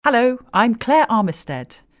Hello, I'm Claire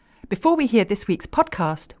Armistead. Before we hear this week's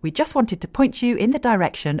podcast, we just wanted to point you in the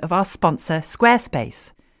direction of our sponsor,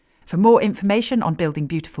 Squarespace. For more information on building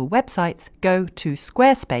beautiful websites, go to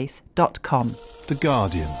squarespace.com. The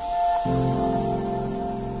Guardian.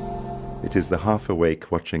 It is the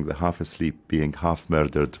half-awake watching the half-asleep being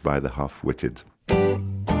half-murdered by the half-witted.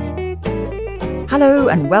 Hello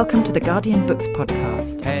and welcome to the Guardian Books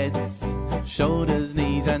podcast. Heads, shoulders,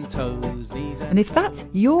 knees and toes. And if that's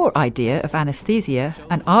your idea of anaesthesia,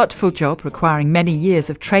 an artful job requiring many years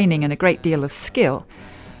of training and a great deal of skill,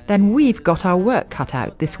 then we've got our work cut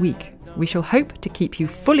out this week. We shall hope to keep you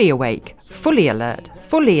fully awake, fully alert,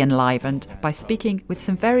 fully enlivened by speaking with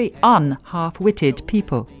some very un-half-witted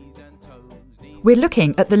people. We're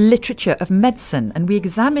looking at the literature of medicine, and we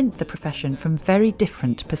examined the profession from very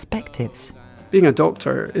different perspectives. Being a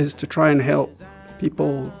doctor is to try and help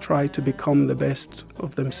people try to become the best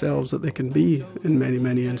of themselves that they can be in many,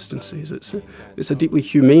 many instances. It's a deeply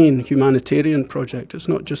humane, humanitarian project. It's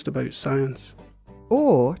not just about science.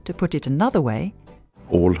 Or, to put it another way,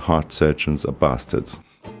 All heart surgeons are bastards.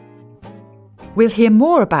 we'll hear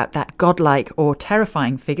more about that godlike or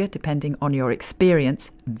terrifying figure, depending on your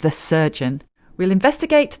experience, the surgeon. We'll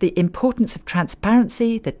investigate the importance of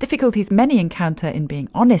transparency, the difficulties many encounter in being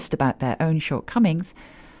honest about their own shortcomings,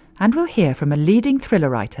 and we'll hear from a leading thriller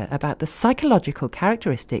writer about the psychological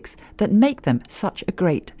characteristics that make them such a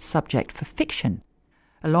great subject for fiction.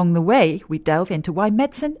 Along the way, we delve into why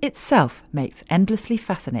medicine itself makes endlessly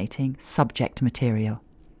fascinating subject material.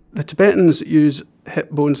 The Tibetans use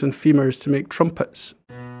hip bones and femurs to make trumpets.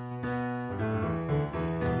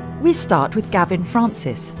 We start with Gavin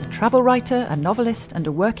Francis, a travel writer, a novelist and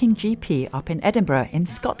a working GP up in Edinburgh in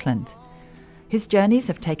Scotland. His journeys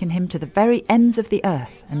have taken him to the very ends of the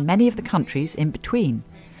earth and many of the countries in between.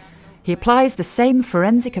 He applies the same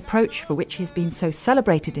forensic approach for which he's been so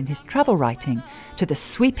celebrated in his travel writing to the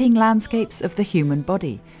sweeping landscapes of the human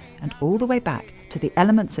body and all the way back to the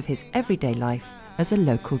elements of his everyday life as a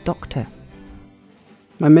local doctor.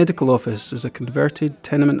 My medical office is a converted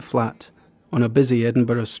tenement flat on a busy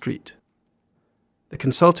Edinburgh street. The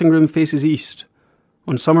consulting room faces east.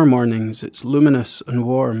 On summer mornings it's luminous and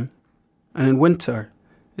warm, and in winter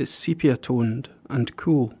it's sepia-toned and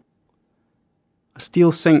cool. A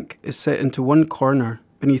steel sink is set into one corner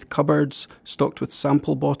beneath cupboards stocked with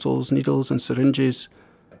sample bottles, needles and syringes,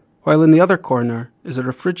 while in the other corner is a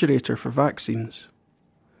refrigerator for vaccines.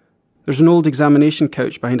 There's an old examination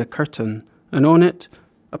couch behind a curtain, and on it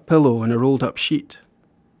a pillow and a rolled-up sheet.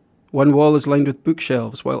 One wall is lined with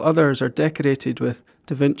bookshelves, while others are decorated with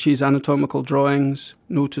Da Vinci's anatomical drawings,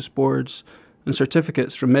 notice boards, and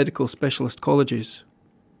certificates from medical specialist colleges.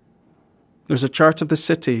 There's a chart of the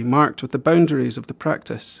city marked with the boundaries of the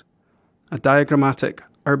practice, a diagrammatic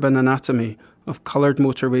urban anatomy of coloured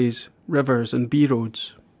motorways, rivers and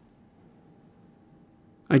B-roads.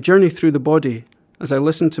 I journey through the body as I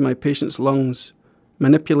listen to my patients' lungs,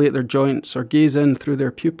 manipulate their joints or gaze in through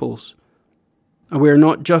their pupils, aware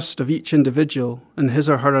not just of each individual and his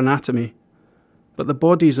or her anatomy, but the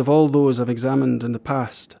bodies of all those I've examined in the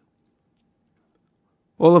past.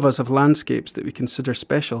 All of us have landscapes that we consider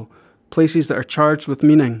special, places that are charged with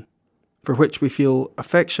meaning, for which we feel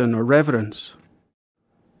affection or reverence.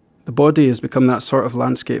 The body has become that sort of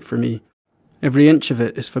landscape for me. Every inch of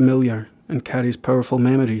it is familiar and carries powerful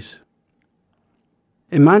memories.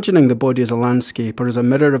 Imagining the body as a landscape or as a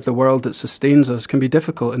mirror of the world that sustains us can be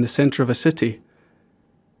difficult in the centre of a city.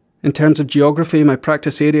 In terms of geography, my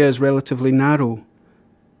practice area is relatively narrow.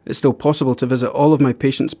 It's still possible to visit all of my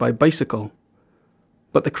patients by bicycle,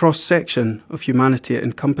 but the cross-section of humanity it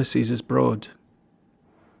encompasses is broad.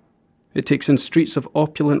 It takes in streets of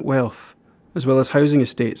opulent wealth, as well as housing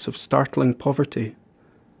estates of startling poverty,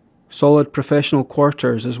 solid professional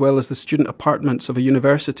quarters as well as the student apartments of a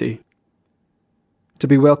university. To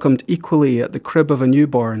be welcomed equally at the crib of a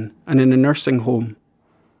newborn and in a nursing home,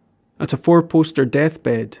 at a 4-poster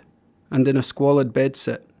deathbed and in a squalid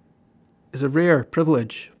bedsit, is a rare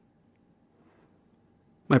privilege.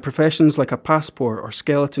 My profession's like a passport or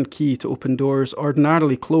skeleton key to open doors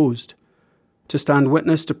ordinarily closed, to stand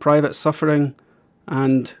witness to private suffering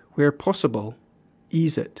and, where possible,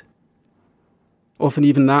 ease it. Often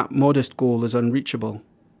even that modest goal is unreachable.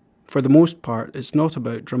 For the most part, it's not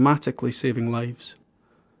about dramatically saving lives,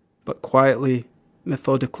 but quietly,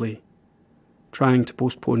 methodically, trying to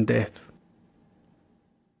postpone death.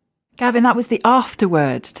 Gavin, that was the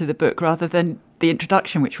afterword to the book rather than the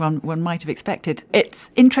introduction, which one might have expected. It's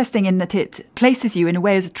interesting in that it places you in a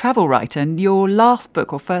way as a travel writer, and your last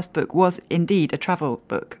book or first book was indeed a travel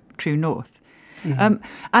book, True North. Mm-hmm.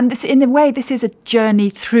 And this, in a way, this is a journey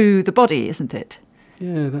through the body, isn't it?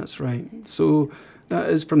 Yeah, that's right. So that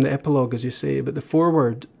is from the epilogue, as you say, but the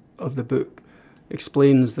foreword of the book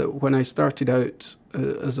explains that when I started out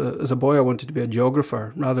as a boy, I wanted to be a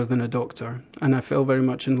geographer rather than a doctor, and I fell very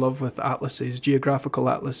much in love with atlases, geographical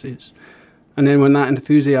atlases. And then when that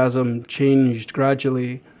enthusiasm changed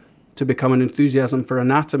gradually to become an enthusiasm for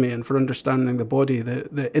anatomy and for understanding the body,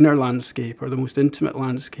 the inner landscape, or the most intimate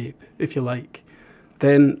landscape, if you like,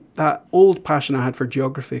 then that old passion I had for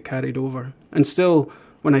geography carried over. And still,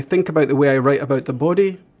 when I think about the way I write about the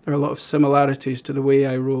body, there are a lot of similarities to the way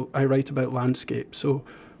I write about landscape. So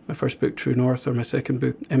my first book, True North, or my second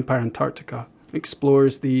book, Empire Antarctica,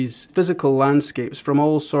 explores these physical landscapes from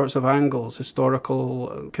all sorts of angles: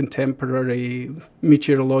 historical, contemporary,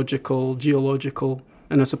 meteorological, geological.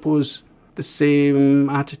 And I suppose the same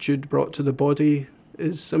attitude brought to the body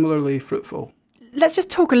is similarly fruitful. Let's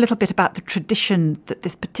just talk a little bit about the tradition that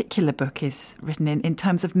this particular book is written in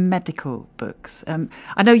terms of medical books.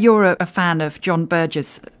 I know you're a fan of John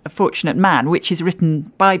Berger's A Fortunate Man, which is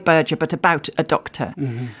written by Berger but about a doctor.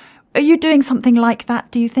 Mm-hmm. Are you doing something like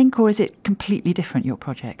that, do you think, or is it completely different, your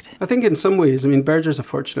project? I think in some ways, Berger's A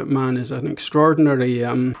Fortunate Man is an extraordinary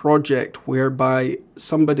project whereby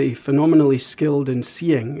somebody phenomenally skilled in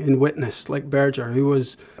seeing, in witness, like Berger, who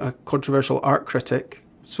was a controversial art critic,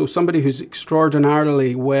 so somebody who's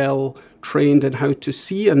extraordinarily well trained in how to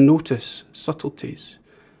see and notice subtleties.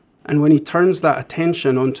 And when he turns that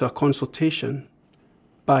attention onto a consultation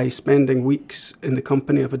by spending weeks in the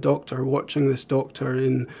company of a doctor, watching this doctor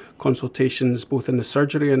in consultations, both in the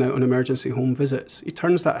surgery and out on emergency home visits, he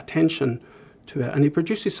turns that attention to it and he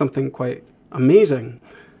produces something quite amazing,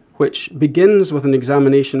 which begins with an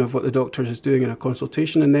examination of what the doctor is doing in a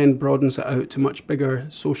consultation and then broadens it out to much bigger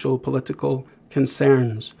social, political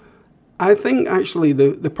concerns. I think actually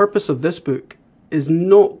the purpose of this book is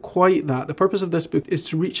not quite that. The purpose of this book is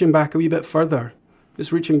to reaching back a wee bit further.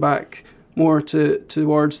 It's reaching back more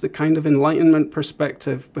towards the kind of Enlightenment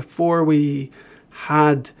perspective before we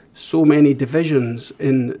had so many divisions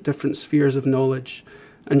in different spheres of knowledge,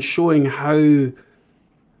 and showing how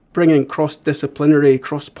bringing cross-disciplinary,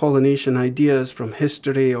 cross-pollination ideas from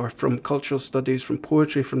history or from cultural studies, from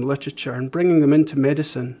poetry, from literature, and bringing them into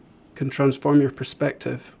medicine can transform your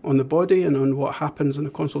perspective on the body and on what happens in a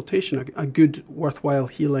consultation, a good, worthwhile,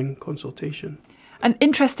 healing consultation. And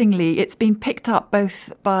interestingly, it's been picked up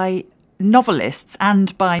both by novelists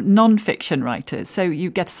and by non-fiction writers. So you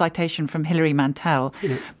get a citation from Hilary Mantel,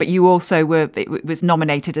 but you also was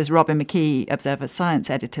nominated as Robin McKee, Observer Science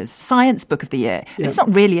Editor's Science Book of the Year. Yeah. It's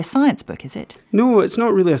not really a science book, is it? No, it's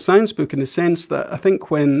not really a science book in the sense that I think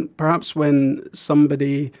when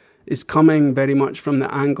somebody is coming very much from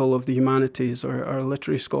the angle of the humanities, or a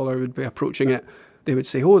literary scholar would be approaching it, they would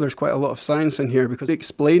say, oh, there's quite a lot of science in here, because it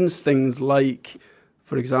explains things like,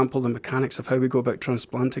 for example, the mechanics of how we go about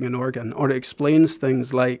transplanting an organ, or it explains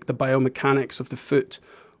things like the biomechanics of the foot,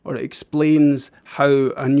 or it explains how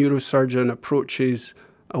a neurosurgeon approaches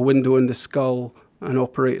a window in the skull and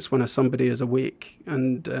operates when somebody is awake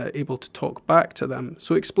and able to talk back to them.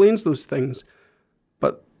 So it explains those things,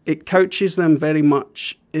 but it couches them very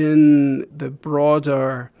much in the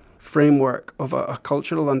broader framework of a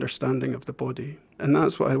cultural understanding of the body. And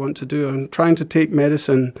that's what I want to do. I'm trying to take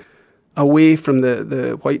medicine away from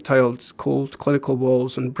the white-tiled, cold clinical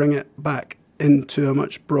walls and bring it back into a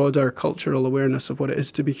much broader cultural awareness of what it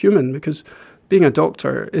is to be human, because being a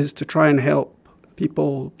doctor is to try and help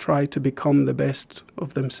people try to become the best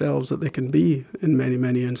of themselves that they can be in many,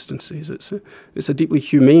 many instances. It's a deeply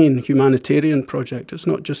humane, humanitarian project. It's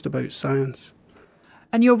not just about science.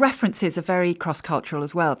 And your references are very cross-cultural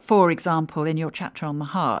as well. For example, in your chapter on the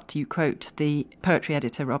heart, you quote the poetry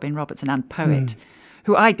editor Robin Robertson, and poet,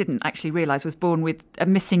 who I didn't actually realise was born with a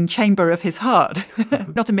missing chamber of his heart.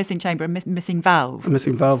 Not a missing chamber, a missing valve. A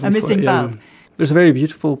missing valve. A missing valve. There's a very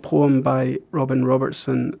beautiful poem by Robin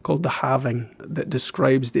Robertson called The Having that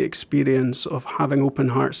describes the experience of having open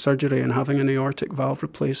heart surgery and having an aortic valve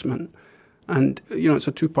replacement. And, it's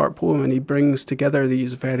a two-part poem, and he brings together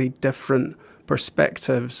these very different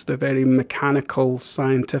perspectives, the very mechanical,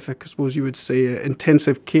 scientific, I suppose you would say,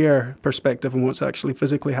 intensive care perspective on what's actually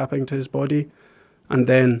physically happening to his body, and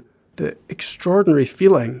then the extraordinary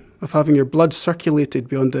feeling of having your blood circulated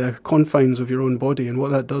beyond the confines of your own body and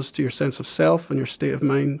what that does to your sense of self and your state of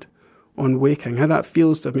mind on waking, how that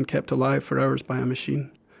feels to have been kept alive for hours by a machine.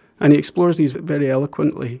 And he explores these very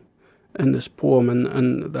eloquently in this poem,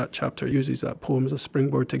 and that chapter uses that poem as a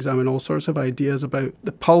springboard to examine all sorts of ideas about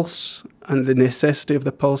the pulse and the necessity of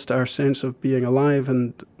the pulse to our sense of being alive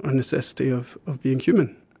and our necessity of being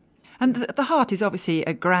human. And the heart is obviously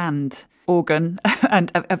a grand organ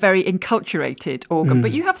and a very enculturated organ,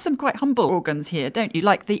 but you have some quite humble organs here, don't you?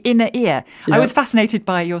 Like the inner ear. Yeah. I was fascinated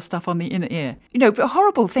by your stuff on the inner ear. But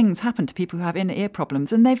horrible things happen to people who have inner ear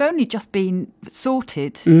problems, and they've only just been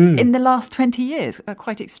sorted in the last 20 years,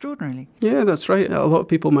 quite extraordinarily. Yeah, that's right. A lot of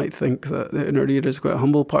people might think that the inner ear is quite a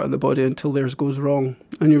humble part of the body until theirs goes wrong,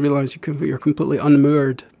 and you realise you're completely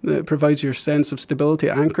unmoored. It provides your sense of stability,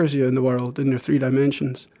 it anchors you in the world in your 3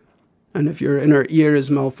 dimensions. And if your inner ear is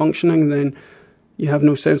malfunctioning, then you have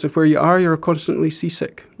no sense of where you are. You're constantly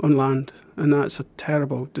seasick on land. And that's a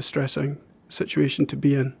terrible, distressing situation to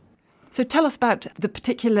be in. So tell us about the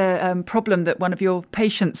particular problem that one of your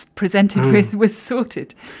patients presented with was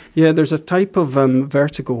sorted. Yeah, there's a type of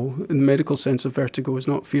vertigo. In the medical sense of vertigo is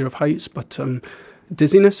not fear of heights, but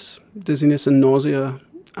dizziness and nausea.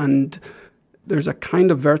 And there's a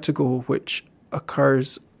kind of vertigo which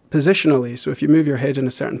occurs positionally. So if you move your head in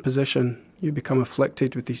a certain position, you become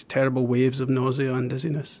afflicted with these terrible waves of nausea and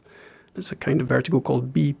dizziness. It's a kind of vertigo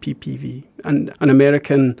called BPPV. And an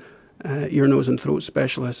American ear, nose and throat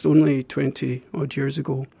specialist only 20 odd years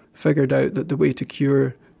ago figured out that the way to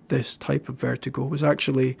cure this type of vertigo was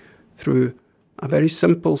actually through a very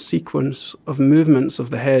simple sequence of movements of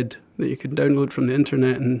the head that you can download from the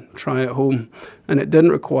internet and try at home. And it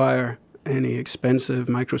didn't require any expensive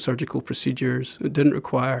microsurgical procedures. It didn't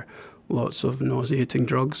require lots of nauseating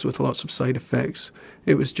drugs with lots of side effects.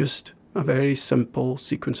 It was just a very simple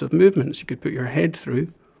sequence of movements you could put your head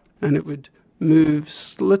through, and it would move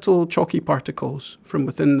little chalky particles from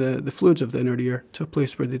within the fluids of the inner ear to a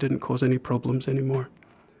place where they didn't cause any problems anymore.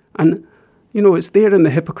 And, it's there in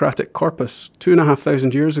the Hippocratic corpus.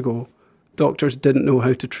 2,500 years ago, doctors didn't know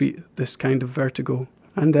how to treat this kind of vertigo.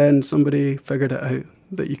 And then somebody figured it out,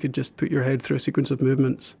 that you could just put your head through a sequence of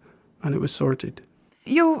movements, and it was sorted.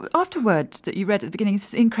 Your afterword that you read at the beginning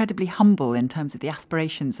is incredibly humble in terms of the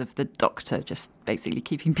aspirations of the doctor, just basically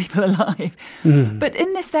keeping people alive. But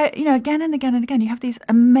in this, there, again and again and again, you have these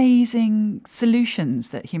amazing solutions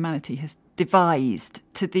that humanity has devised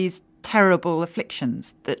to these terrible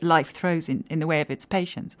afflictions that life throws in the way of its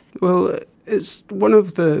patients. Well, it's one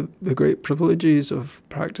of the great privileges of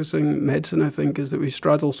practicing medicine, I think, is that we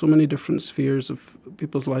straddle so many different spheres of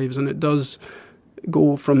people's lives, and it does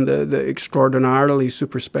go from the extraordinarily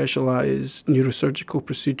super specialised neurosurgical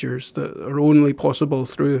procedures that are only possible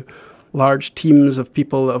through large teams of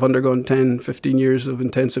people that have undergone 10, 15 years of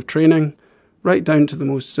intensive training, right down to the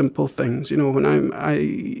most simple things. When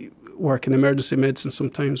I work in emergency medicine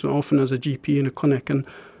sometimes, often as a GP in a clinic, and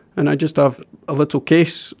I just have a little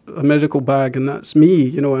case, a medical bag, and that's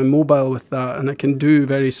me. I'm mobile with that, and I can do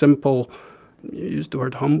very simple, you used the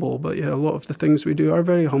word humble, but yeah, a lot of the things we do are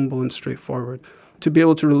very humble and straightforward. To be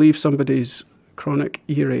able to relieve somebody's chronic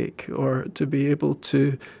earache, or to be able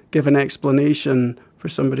to give an explanation for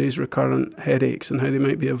somebody's recurrent headaches and how they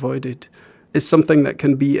might be avoided, is something that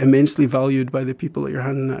can be immensely valued by the people that you're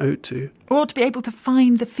handing it out to. Or to be able to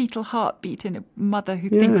find the fetal heartbeat in a mother who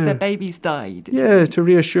thinks their baby's died. Yeah, to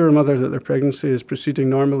reassure a mother that their pregnancy is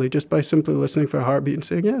proceeding normally just by simply listening for a heartbeat and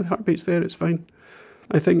saying, the heartbeat's there, it's fine.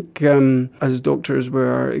 I think as doctors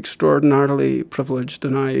we're extraordinarily privileged,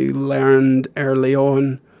 and I learned early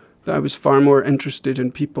on that I was far more interested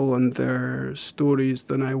in people and their stories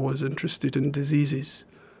than I was interested in diseases.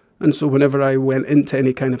 And so whenever I went into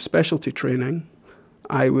any kind of specialty training,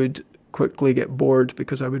 I would quickly get bored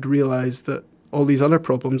because I would realise that all these other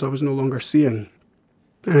problems I was no longer seeing.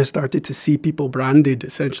 And I started to see people branded,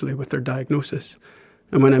 essentially, with their diagnosis.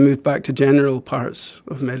 And when I moved back to general parts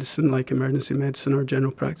of medicine, like emergency medicine or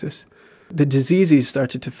general practice, the diseases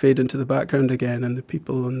started to fade into the background again, and the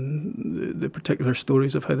people and the particular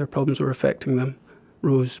stories of how their problems were affecting them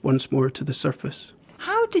rose once more to the surface.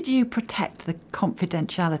 How did you protect the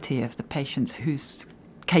confidentiality of the patients whose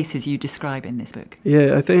cases you describe in this book?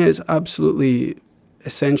 Yeah, I think it's absolutely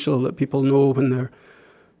essential that people know when they're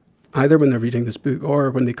reading this book or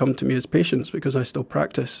when they come to me as patients, because I still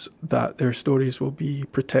practice, that their stories will be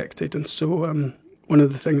protected. And so one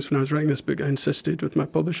of the things when I was writing this book, I insisted with my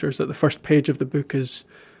publishers that the first page of the book is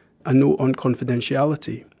a note on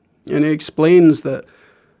confidentiality. And it explains that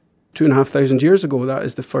 2,500 years ago, that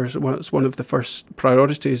is one of the first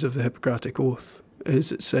priorities of the Hippocratic Oath.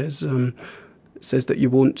 It says that you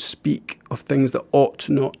won't speak of things that ought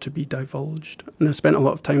not to be divulged. And I spent a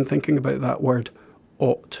lot of time thinking about that word,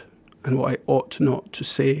 ought, and what I ought not to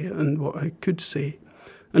say and what I could say.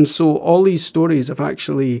 And so all these stories have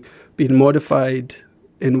actually been modified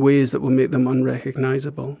in ways that will make them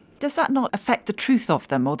unrecognisable. Does that not affect the truth of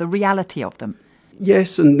them or the reality of them?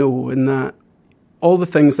 Yes and no, in that all the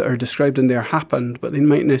things that are described in there happened, but they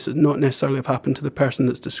might not necessarily have happened to the person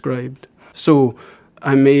that's described. So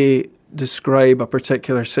I may describe a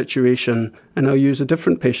particular situation, and I'll use a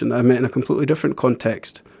different patient that I met in a completely different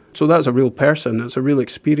context. So that's a real person, it's a real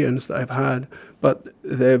experience that I've had, but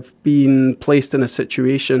they've been placed in a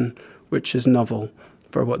situation which is novel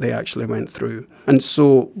for what they actually went through. And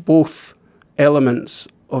so both elements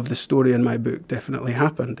of the story in my book definitely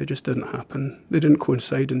happened. They just didn't happen. They didn't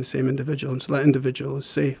coincide in the same individual, and so that individual is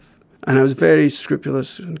safe. And I was very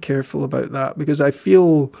scrupulous and careful about that because I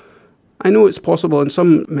know it's possible, and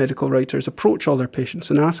some medical writers approach all their patients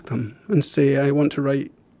and ask them and say, I want to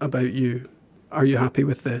write about you. Are you happy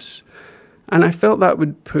with this? And I felt that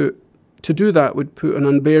would put an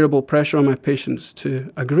unbearable pressure on my patients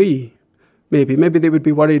to agree. Maybe they would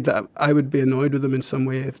be worried that I would be annoyed with them in some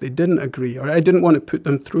way if they didn't agree, or I didn't want to put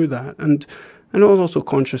them through that. And I was also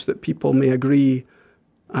conscious that people may agree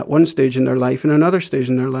at one stage in their life, and another stage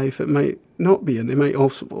in their life it might not be, and they might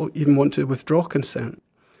also even want to withdraw consent.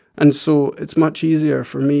 And so it's much easier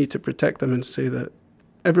for me to protect them and say that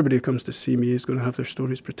everybody who comes to see me is going to have their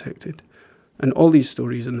stories protected. And all these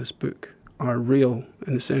stories in this book are real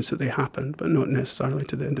in the sense that they happened, but not necessarily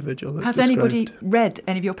to the individual that's Has described.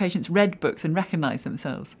 any of your patients read books and recognised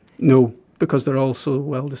themselves? No, because they're all so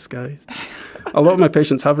well disguised. A lot of my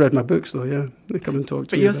patients have read my books, though, yeah. They come and talk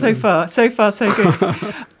to me. But you're so far, so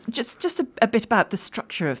good. Just a bit about the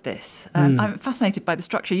structure of this. I'm fascinated by the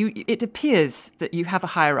structure. It appears that you have a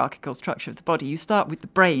hierarchical structure of the body. You start with the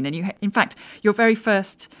brain, and in fact, your very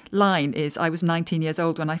first line is, I was 19 years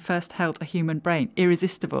old when I first held a human brain.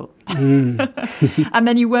 Irresistible. And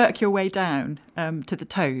then you work your way down to the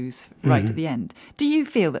toes, right at the end. Do you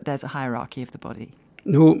feel that there's a hierarchy of the body?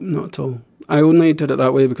 No, not at all. I only did it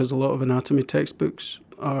that way because a lot of anatomy textbooks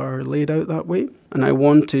are laid out that way. And I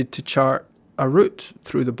wanted to chart a route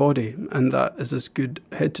through the body, and that is as good,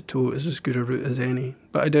 head to toe, is as good a route as any.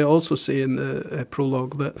 But I did also say in the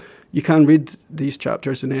prologue that you can read these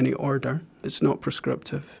chapters in any order. It's not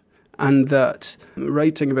prescriptive. And that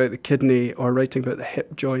writing about the kidney or writing about the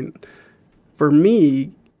hip joint, for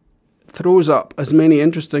me, throws up as many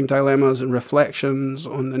interesting dilemmas and reflections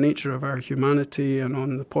on the nature of our humanity and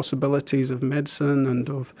on the possibilities of medicine and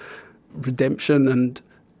of redemption, and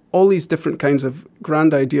all these different kinds of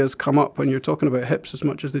grand ideas come up when you're talking about hips as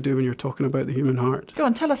much as they do when you're talking about the human heart. Go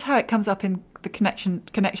on, tell us how it comes up in the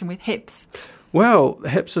connection with hips. Well, the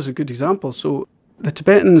hips is a good example. So the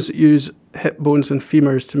Tibetans use hip bones and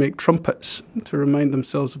femurs to make trumpets to remind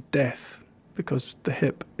themselves of death, because the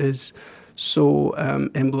hip is so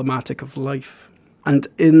emblematic of life. And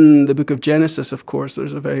in the book of Genesis, of course,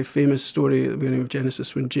 there's a very famous story at the beginning of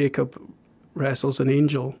Genesis when Jacob wrestles an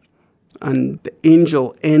angel, and the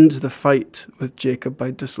angel ends the fight with Jacob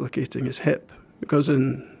by dislocating his hip, because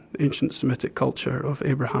in ancient Semitic culture of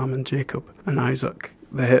Abraham and Jacob and Isaac,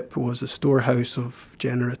 the hip was the storehouse of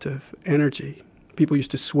generative energy. People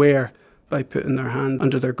used to swear by putting their hand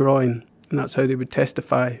under their groin, and that's how they would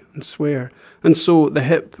testify and swear. And so the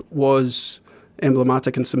hip was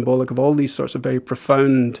emblematic and symbolic of all these sorts of very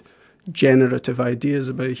profound generative ideas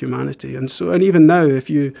about humanity. And even now, if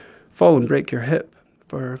you fall and break your hip,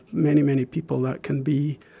 for many, many people, that can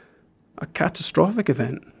be a catastrophic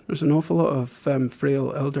event. There's an awful lot of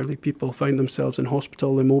frail elderly people find themselves in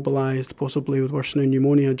hospital, immobilised, possibly with worsening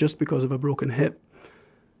pneumonia, just because of a broken hip.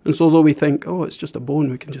 And so although we think, it's just a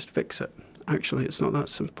bone, we can just fix it, actually it's not that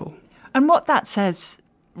simple. And what that says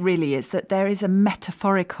really is that there is a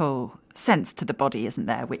metaphorical sense to the body, isn't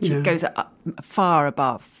there, which goes up far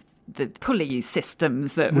above the pulley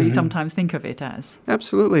systems that we sometimes think of it as.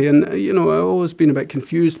 Absolutely. And, I've always been a bit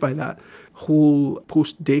confused by that whole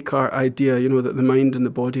post-Descartes idea, that the mind and the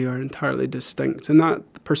body are entirely distinct. And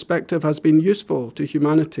that perspective has been useful to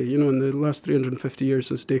humanity. In the last 350 years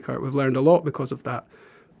since Descartes, we've learned a lot because of that.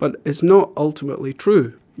 But it's not ultimately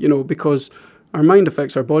true, because our mind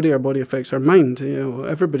affects our body affects our mind.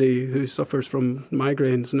 Everybody who suffers from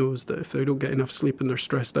migraines knows that if they don't get enough sleep and they're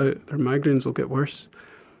stressed out, their migraines will get worse.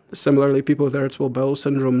 Similarly, people with irritable bowel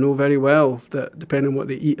syndrome know very well that depending on what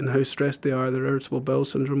they eat and how stressed they are, their irritable bowel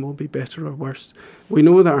syndrome will be better or worse. We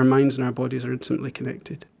know that our minds and our bodies are intimately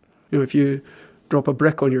connected. If you drop a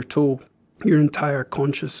brick on your toe, your entire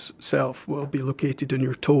conscious self will be located in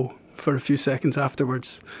your toe for a few seconds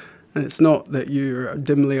afterwards. And it's not that you're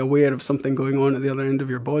dimly aware of something going on at the other end of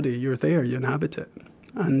your body. You're there, you inhabit it.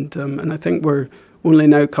 And I think we're only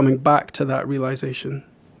now coming back to that realisation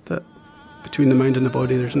that between the mind and the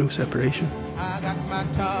body there's no separation.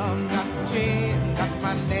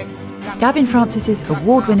 Gavin Francis's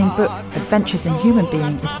award-winning book, Adventures in Human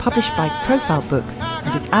Being, is published by Profile Books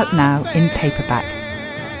and is out now in paperback.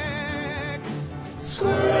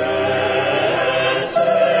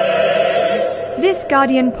 This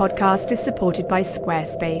Guardian podcast is supported by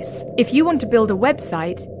Squarespace. If you want to build a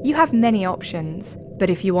website, you have many options. But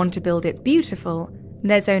if you want to build it beautiful,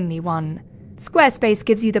 there's only one. Squarespace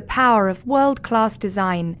gives you the power of world-class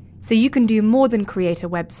design, so you can do more than create a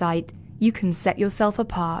website. You can set yourself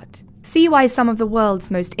apart. See why some of the world's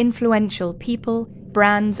most influential people,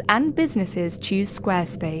 brands, and businesses choose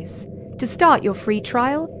Squarespace. To start your free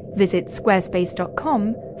trial, visit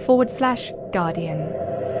squarespace.com/Guardian.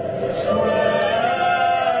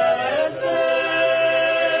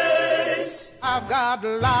 I've got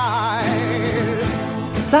life.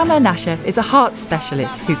 Samer Nashef is a heart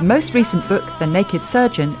specialist whose most recent book, The Naked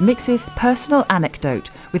Surgeon, mixes personal anecdote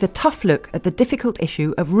with a tough look at the difficult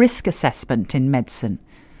issue of risk assessment in medicine.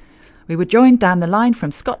 We were joined down the line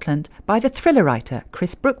from Scotland by the thriller writer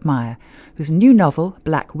Chris Brookmyre, whose new novel,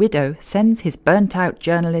 Black Widow, sends his burnt-out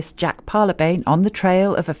journalist Jack Parlabane on the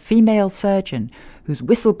trail of a female surgeon whose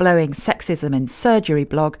whistleblowing sexism in surgery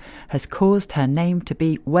blog has caused her name to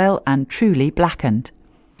be well and truly blackened.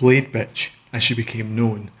 Blade Bitch, as she became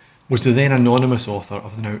known, was the then anonymous author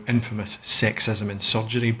of the now infamous Sexism in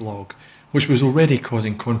Surgery blog, which was already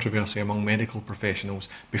causing controversy among medical professionals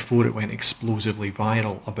before it went explosively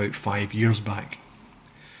viral about 5 years back.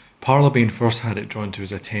 Parlabane first had it drawn to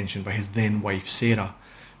his attention by his then wife Sarah,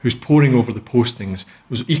 whose poring over the postings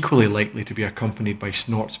was equally likely to be accompanied by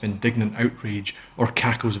snorts of indignant outrage or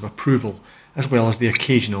cackles of approval, as well as the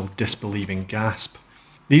occasional disbelieving gasp.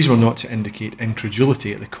 These were not to indicate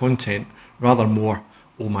incredulity at the content, rather more,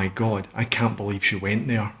 "Oh my God, I can't believe she went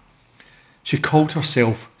there." She called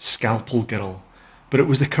herself Scalpel Girl, but it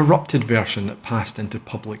was the corrupted version that passed into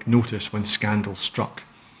public notice when scandal struck,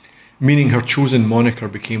 meaning her chosen moniker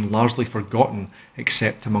became largely forgotten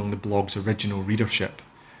except among the blog's original readership,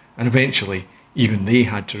 and eventually even they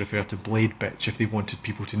had to refer to Blade Bitch if they wanted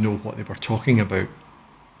people to know what they were talking about.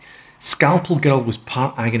 Scalpel Girl was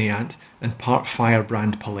part agony aunt and part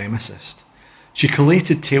firebrand polemicist. She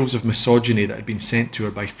collated tales of misogyny that had been sent to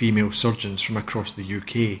her by female surgeons from across the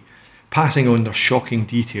UK, passing on their shocking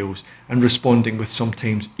details and responding with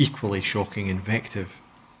sometimes equally shocking invective.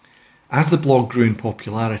 As the blog grew in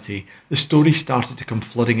popularity, the stories started to come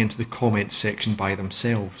flooding into the comments section by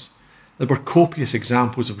themselves. There were copious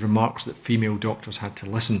examples of remarks that female doctors had to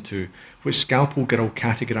listen to, which Scalpel Girl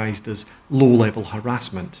categorised as low-level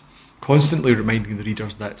harassment, constantly reminding the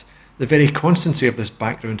readers that the very constancy of this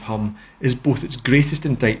background hum is both its greatest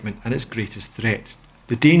indictment and its greatest threat.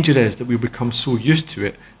 The danger is that we'll become so used to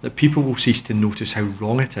it that people will cease to notice how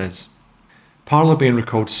wrong it is. Parlabane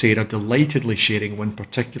recalled Sarah delightedly sharing one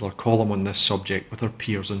particular column on this subject with her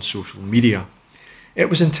peers on social media. It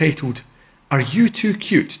was entitled, "Are You Too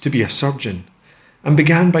Cute to Be a Surgeon?" and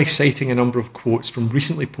began by citing a number of quotes from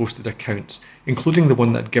recently posted accounts, including the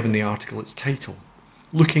one that had given the article its title.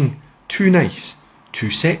 Looking too nice, too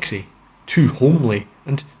sexy, too homely,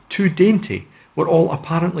 and too dainty were all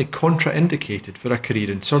apparently contraindicated for a career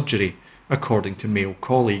in surgery, according to male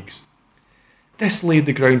colleagues. This laid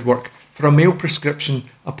the groundwork for a male prescription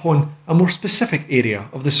upon a more specific area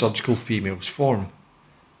of the surgical female's form.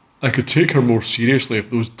 "I could take her more seriously if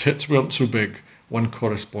those tits weren't so big," one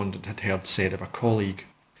correspondent had heard said of a colleague.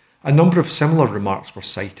 A number of similar remarks were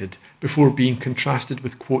cited before being contrasted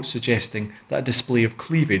with quotes suggesting that a display of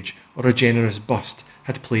cleavage or a generous bust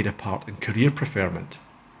had played a part in career preferment.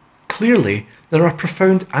 "Clearly, there are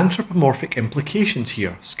profound anthropomorphic implications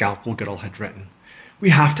here," Scalpel Girl had written. "We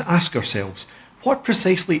have to ask ourselves, what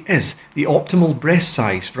precisely is the optimal breast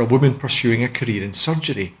size for a woman pursuing a career in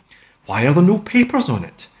surgery? Why are there no papers on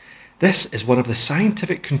it? This is one of the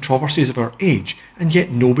scientific controversies of our age, and yet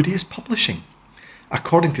nobody is publishing.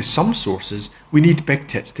 According to some sources, we need big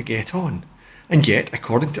tits to get on, and yet,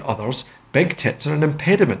 according to others, big tits are an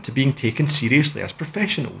impediment to being taken seriously as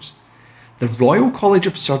professionals. The Royal College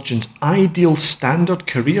of Surgeons' ideal standard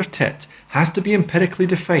career tit has to be empirically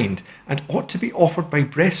defined and ought to be offered by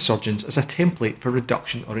breast surgeons as a template for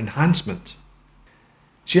reduction or enhancement."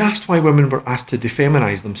 She asked why women were asked to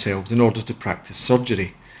defeminise themselves in order to practice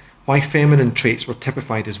surgery, why feminine traits were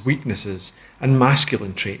typified as weaknesses and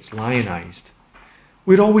masculine traits lionised.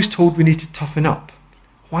 "We're always told we need to toughen up.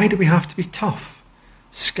 Why do we have to be tough?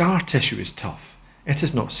 Scar tissue is tough. It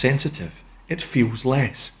is not sensitive. It feels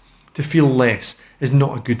less. To feel less is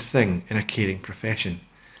not a good thing in a caring profession.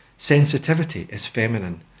 Sensitivity is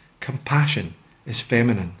feminine. Compassion is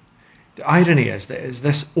feminine. The irony is that it is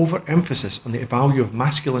this overemphasis on the value of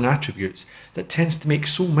masculine attributes that tends to make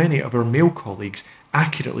so many of our male colleagues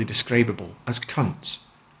accurately describable as cunts."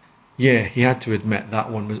 Yeah, he had to admit that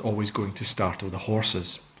one was always going to startle the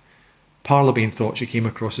horses. Parlabane thought she came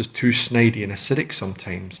across as too snidey and acidic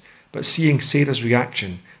sometimes, But seeing Sarah's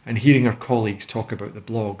reaction and hearing her colleagues talk about the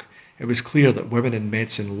blog, it was clear that women in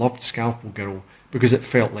medicine loved Scalpel Girl because it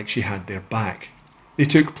felt like she had their back. They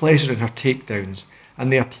took pleasure in her takedowns,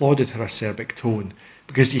 and they applauded her acerbic tone,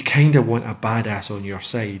 because you kinda want a badass on your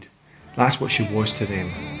side. That's what she was to them,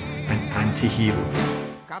 an anti-hero.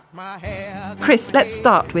 Chris, let's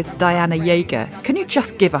start with Diana Yeager. Can you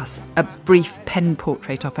just give us a brief pen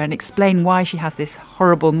portrait of her and explain why she has this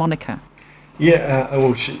horrible moniker? Yeah,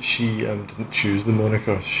 well, she didn't choose the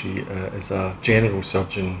moniker. She is a general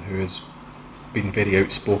surgeon who has been very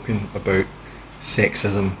outspoken about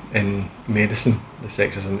sexism in medicine, the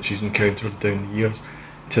sexism that she's encountered down the years.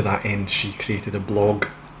 To that end, she created a blog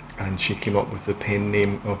and she came up with the pen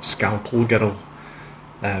name of Scalpel Girl.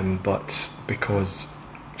 But because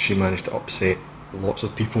she managed to upset lots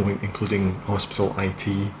of people, including hospital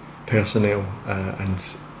IT personnel, and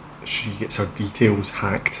she gets her details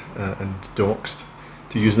hacked and doxed,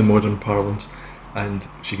 to use the modern parlance, and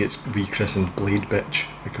she gets rechristened Blade Bitch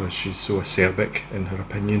because she's so acerbic in her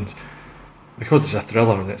opinions. Because it's a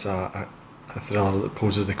thriller, and it's a thriller that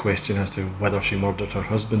poses the question as to whether she murdered her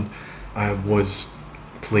husband, I was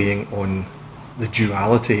playing on the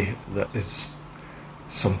duality that is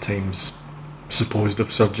sometimes supposed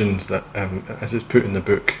of surgeons, that, as it's put in the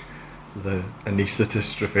book, the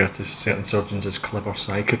anaesthetists refer to certain surgeons as clever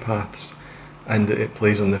psychopaths, and it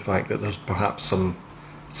plays on the fact that there's perhaps some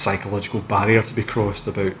psychological barrier to be crossed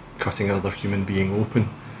about cutting another human being open.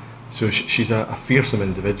 So she's a fearsome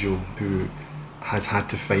individual who has had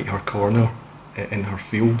to fight her corner in her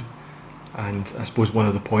field, and I suppose one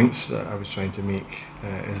of the points that I was trying to make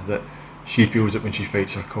is that she feels that when she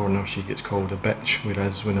fights her corner she gets called a bitch,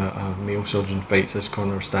 whereas when a male surgeon fights his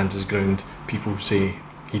corner or stands his ground, people say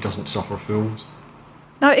he doesn't suffer fools.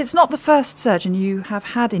 Now, it's not the first surgeon you have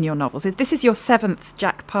had in your novels. This is your 7th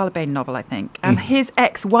Jack Parlabane novel, I think, and his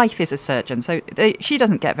ex-wife is a surgeon, so she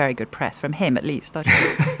doesn't get very good press, from him at least, does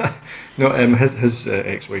she? No, his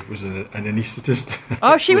ex-wife was an anaesthetist.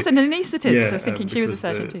 Oh, she was an anaesthetist. Yeah, I was thinking she was a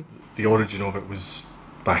surgeon too. The origin of it was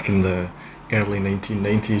back in the early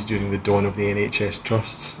 1990s during the dawn of the NHS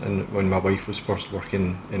trusts, and when my wife was first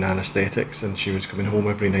working in anaesthetics, and she was coming home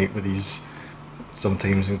every night with these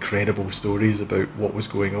sometimes incredible stories about what was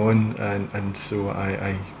going on, and so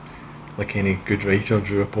I, like any good writer,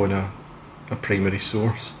 drew upon a primary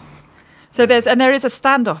source. So there is a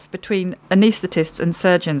standoff between anaesthetists and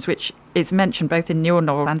surgeons, which is mentioned both in your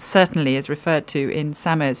novel and certainly is referred to in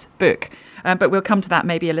Samer's book. But we'll come to that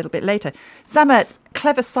maybe a little bit later. Samer,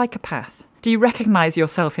 clever psychopath. Do you recognise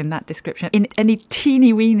yourself in that description in any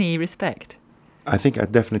teeny-weeny respect? I think I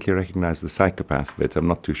definitely recognise the psychopath bit. I'm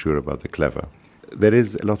not too sure about the clever. There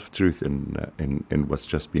is a lot of truth in what's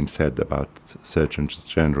just been said about surgeons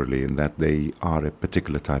generally, in that they are a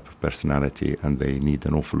particular type of personality and they need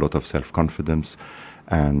an awful lot of self-confidence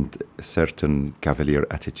and a certain cavalier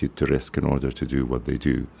attitude to risk in order to do what they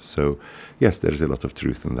do. So, yes, there is a lot of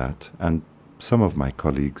truth in that. And some of my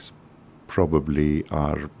colleagues probably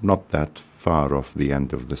are not that far off the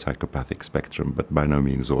end of the psychopathic spectrum, but by no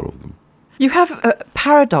means all of them. You have a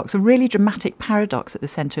paradox, a really dramatic paradox at the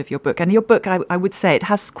centre of your book. And your book, I would say, it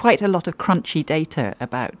has quite a lot of crunchy data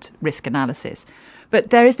about risk analysis. But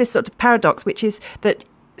there is this sort of paradox, which is that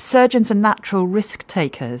surgeons are natural risk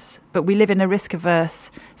takers, but we live in a risk-averse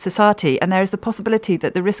society, and there is the possibility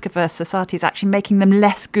that the risk-averse society is actually making them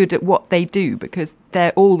less good at what they do because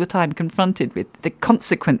they're all the time confronted with the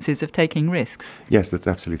consequences of taking risks. Yes, that's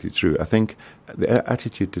absolutely true. I think the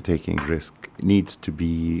attitude to taking risk needs to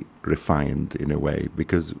be refined in a way,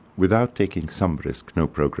 because without taking some risk, no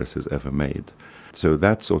progress is ever made. So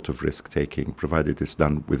that sort of risk-taking, provided it's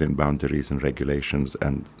done within boundaries and regulations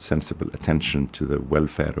and sensible attention to the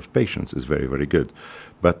welfare of patients, is very, very good.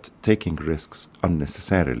 But taking risks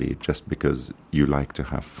unnecessarily just because you like to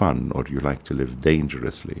have fun or you like to live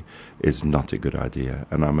dangerously is not a good idea.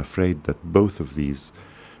 And I'm afraid that both of these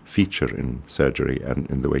feature in surgery and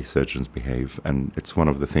in the way surgeons behave. And it's one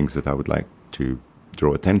of the things that I would like to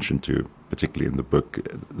draw attention to, particularly in the book,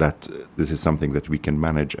 that this is something that we can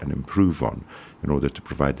manage and improve on in order to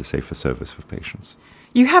provide a safer service for patients.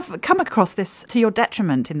 You have come across this to your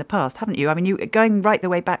detriment in the past, haven't you? I mean, going right the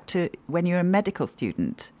way back to when you were a medical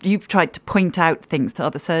student, you've tried to point out things to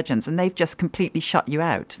other surgeons and they've just completely shut you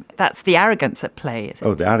out. That's the arrogance at play, is it?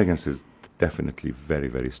 Oh, the arrogance is definitely very,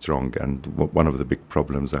 very strong. And one of the big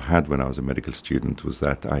problems I had when I was a medical student was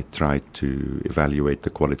that I tried to evaluate the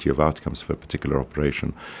quality of outcomes for a particular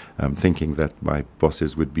operation, thinking that my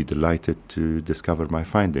bosses would be delighted to discover my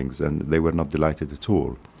findings, and they were not delighted at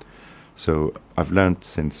all. So I've learned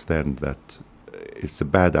since then that it's a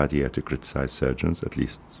bad idea to criticize surgeons, at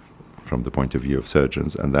least from the point of view of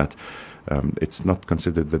surgeons, and that it's not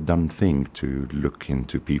considered the done thing to look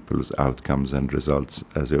into people's outcomes and results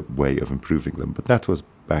as a way of improving them. But that was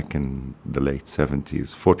back in the late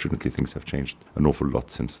 70s. Fortunately, things have changed an awful lot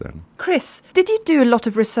since then. Chris, did you do a lot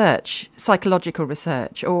of research, psychological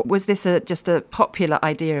research, or was this just a popular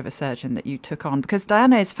idea of a surgeon that you took on? Because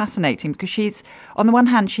Diana is fascinating because she's, on the one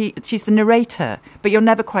hand, she's the narrator, but you're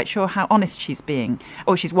never quite sure how honest she's being.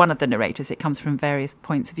 Or she's one of the narrators. It comes from various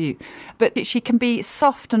points of view. But she can be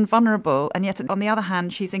soft and vulnerable, and yet on the other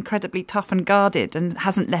hand, she's incredibly tough and guarded and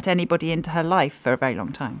hasn't let anybody into her life for a very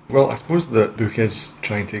long time. Well, I suppose the book is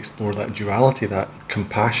trying to explore that duality, that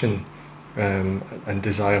compassion and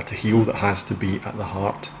desire to heal that has to be at the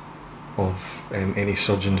heart of any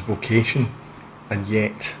surgeon's vocation, and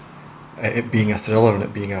yet it being a thriller and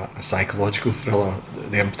it being a psychological thriller,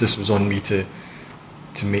 the impetus was on me to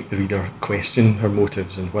make the reader question her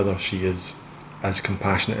motives and whether she is as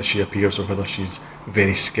compassionate as she appears or whether she's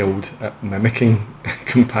very skilled at mimicking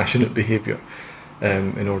compassionate behaviour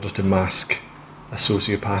in order to mask a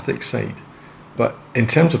sociopathic side. But in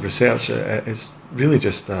terms of research, it's really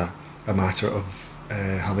just a matter of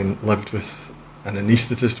having lived with an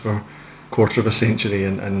anaesthetist for a quarter of a century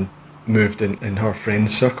and moved in her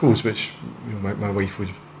friends' circles, which my wife was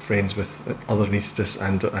friends with other anaesthetists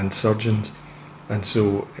and surgeons. And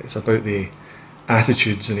so it's about the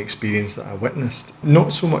attitudes and experience that I witnessed.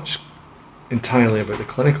 Not so much entirely about the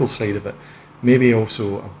clinical side of it, maybe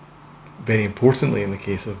also, very importantly in the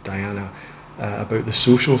case of Diana, about the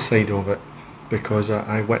social side of it, because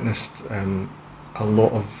I witnessed a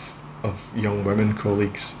lot of young women,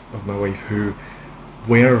 colleagues of my wife, who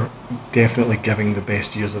were definitely giving the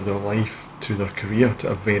best years of their life to their career, to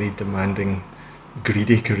a very demanding,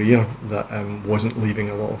 greedy career that wasn't leaving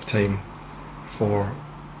a lot of time for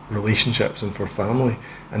relationships and for family,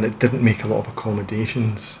 and it didn't make a lot of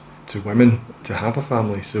accommodations to women to have a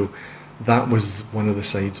family. So that was one of the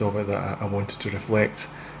sides of it that I wanted to reflect,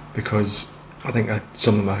 because I think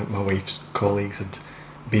some of my wife's colleagues had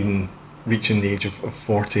been reaching the age of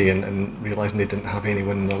 40 and realising they didn't have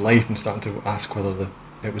anyone in their life and starting to ask whether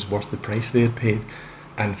it was worth the price they had paid.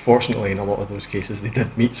 And fortunately, in a lot of those cases, they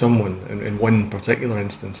did meet someone. In one particular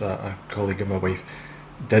instance, a colleague of my wife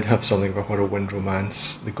did have something of a whirlwind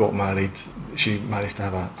romance. They got married. She managed to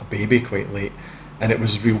have a baby quite late. And it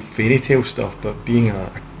was real fairy tale stuff, but being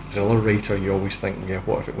a thriller writer, you always think, yeah,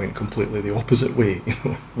 what if it went completely the opposite way?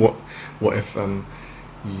 What if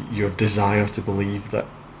your desire to believe that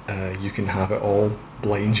you can have it all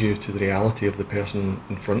blinds you to the reality of the person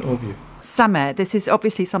in front of you? Samer, this is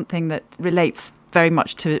obviously something that relates very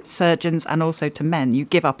much to surgeons and also to men. You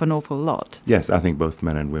give up an awful lot. Yes, I think both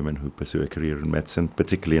men and women who pursue a career in medicine,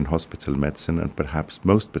 particularly in hospital medicine and perhaps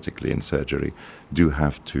most particularly in surgery, do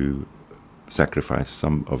have to sacrifice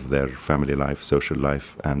some of their family life, social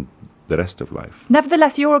life and the rest of life.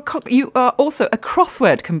 Nevertheless, you are also a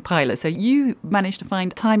crossword compiler, so you managed to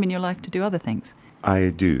find time in your life to do other things. I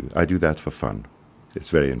do that for fun. It's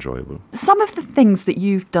very enjoyable. Some of the things that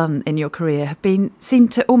you've done in your career seem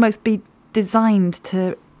to almost be designed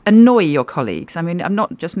to annoy your colleagues. I mean, I'm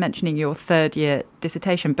not just mentioning your third-year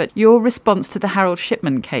dissertation, but your response to the Harold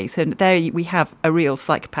Shipman case. And there we have a real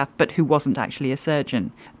psychopath, but who wasn't actually a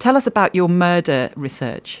surgeon. Tell us about your murder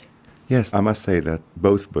research. Yes, I must say that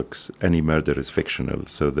both books, any murder is fictional.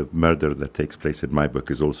 So the murder that takes place in my book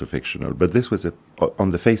is also fictional. But this was,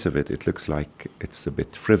 on the face of it, it looks like it's a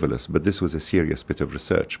bit frivolous. But this was a serious bit of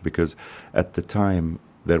research because at the time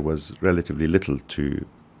there was relatively little to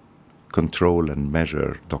control and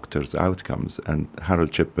measure doctors' outcomes, and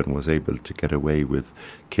Harold Shipman was able to get away with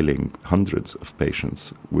killing hundreds of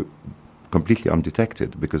patients completely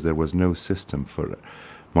undetected because there was no system for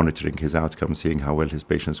monitoring his outcomes, seeing how well his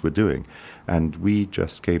patients were doing. And we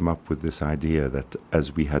just came up with this idea that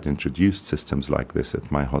as we had introduced systems like this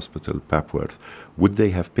at my hospital, Papworth, would they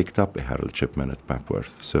have picked up a Harold Shipman at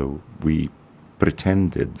Papworth? So we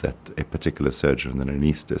pretended that a particular surgeon and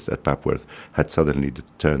anaesthetist at Papworth had suddenly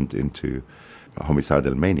turned into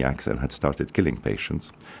homicidal maniacs and had started killing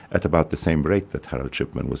patients at about the same rate that Harold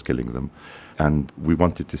Shipman was killing them. And we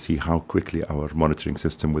wanted to see how quickly our monitoring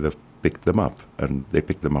system would have picked them up. And they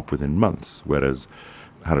picked them up within months, whereas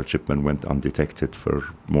Harold Shipman went undetected for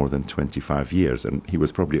more than 25 years. And he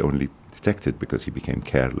was probably only detected because he became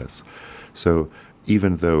careless. So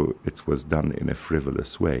even though it was done in a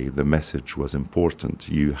frivolous way, the message was important.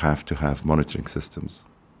 You have to have monitoring systems.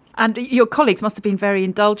 And your colleagues must have been very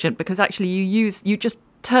indulgent because actually you just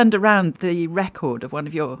turned around the record of one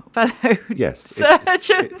of your fellow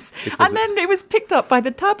surgeons, and then it was picked up by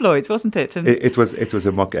the tabloids, wasn't it? And it was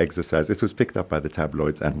a mock exercise. It was picked up by the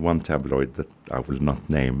tabloids, and one tabloid that I will not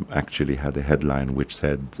name actually had a headline which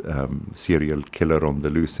said "Serial Killer on the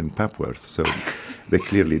Loose in Papworth." So they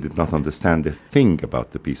clearly did not understand a thing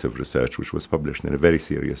about the piece of research, which was published in a very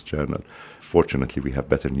serious journal. Fortunately, we have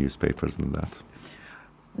better newspapers than that.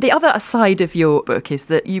 The other side of your book is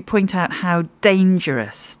that you point out how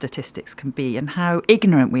dangerous statistics can be and how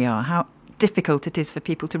ignorant we are, how difficult it is for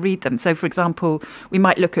people to read them. So, for example, we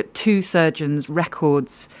might look at two surgeons'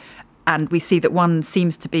 records and we see that one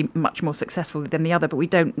seems to be much more successful than the other, but we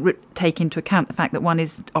don't take into account the fact that one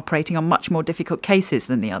is operating on much more difficult cases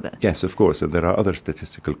than the other. Yes, of course, and there are other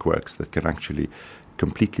statistical quirks that can actually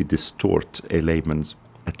completely distort a layman's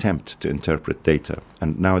attempt to interpret data.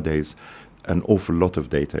 And nowadays, an awful lot of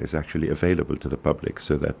data is actually available to the public,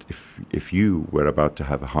 so that if you were about to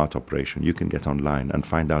have a heart operation, you can get online and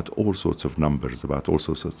find out all sorts of numbers about all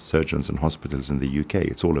sorts of surgeons and hospitals in the UK.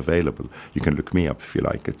 It's all available. You can look me up if you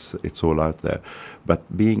like. It's all out there.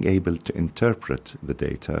 But being able to interpret the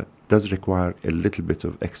data does require a little bit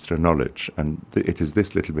of extra knowledge, and it is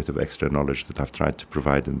this little bit of extra knowledge that I've tried to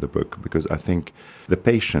provide in the book, because I think the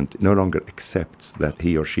patient no longer accepts that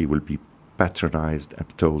he or she will be patronized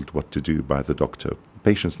and told what to do by the doctor.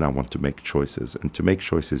 Patients now want to make choices, and to make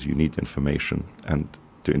choices you need information, and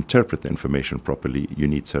to interpret the information properly you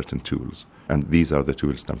need certain tools, and these are the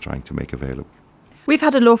tools that I'm trying to make available. We've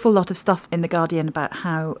had an awful lot of stuff in The Guardian about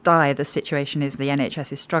how dire the situation is. The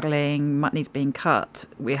NHS is struggling, money's being cut,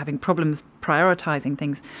 we're having problems prioritising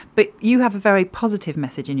things. But you have a very positive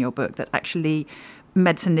message in your book that actually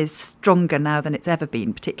medicine is stronger now than it's ever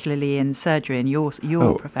been, particularly in surgery and your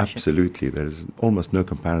profession. Absolutely. There is almost no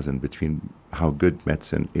comparison between how good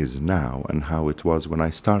medicine is now and how it was when I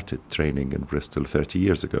started training in Bristol 30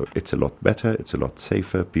 years ago. It's a lot better, it's a lot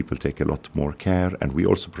safer, people take a lot more care, and we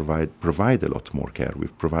also provide a lot more care. We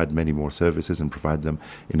provide many more services and provide them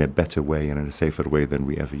in a better way and in a safer way than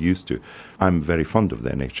we ever used to. I'm very fond of the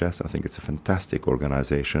NHS. I think it's a fantastic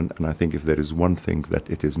organisation, and I think if there is one thing that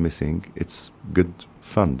it is missing, it's good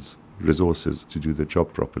funds, resources to do the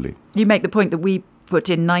job properly. You make the point that we put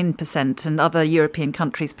in 9% and other European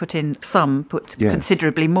countries put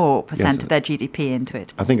considerably more percent of their GDP into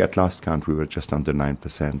it. I think at last count we were just under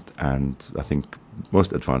 9%, and I think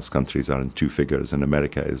most advanced countries are in two figures, and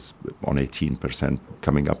America is on 18%,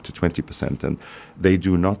 coming up to 20%, and they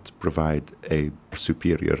do not provide a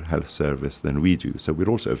superior health service than we do. So we're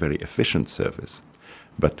also a very efficient service,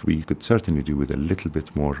 but we could certainly do with a little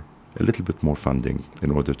bit more funding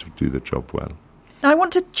in order to do the job well. Now, I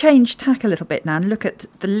want to change tack a little bit now and look at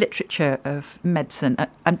the literature of medicine,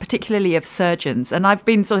 and particularly of surgeons. And I've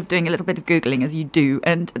been sort of doing a little bit of Googling, as you do,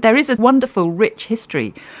 and there is a wonderful, rich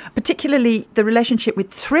history, particularly the relationship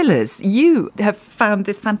with thrillers. You have found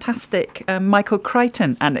this fantastic Michael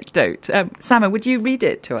Crichton anecdote. Samer, would you read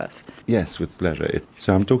it to us? Yes, with pleasure.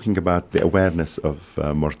 So I'm talking about the awareness of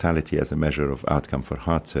mortality as a measure of outcome for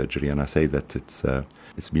heart surgery, and I say that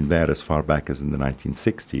it's been there as far back as in the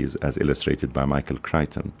 1960s, as illustrated by Michael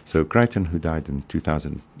Crichton. So Crichton, who died in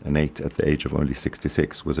 2008 at the age of only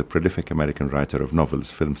 66, was a prolific American writer of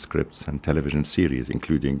novels, film scripts, and television series,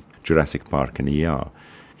 including Jurassic Park and ER.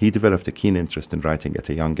 He developed a keen interest in writing at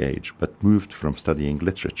a young age, but moved from studying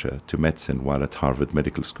literature to medicine while at Harvard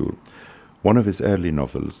Medical School. One of his early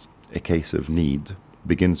novels, A Case of Need,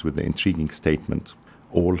 begins with the intriguing statement,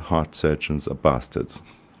 "All heart surgeons are bastards."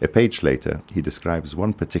 A page later, he describes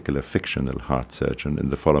one particular fictional heart surgeon in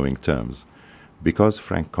the following terms: "Because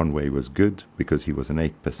Frank Conway was good, because he was an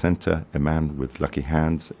 8%er, a man with lucky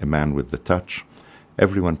hands, a man with the touch,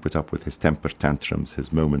 everyone put up with his temper tantrums,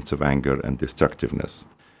 his moments of anger and destructiveness."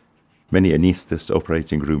 Many anaesthetists,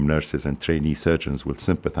 operating room nurses, and trainee surgeons will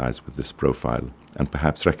sympathize with this profile and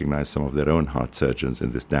perhaps recognize some of their own heart surgeons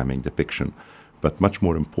in this damning depiction. But much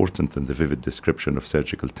more important than the vivid description of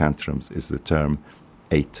surgical tantrums is the term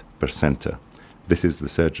 8%er. This is the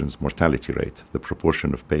surgeon's mortality rate, the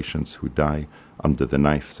proportion of patients who die under the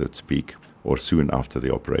knife, so to speak, or soon after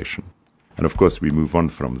the operation. And of course, we move on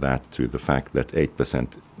from that to the fact that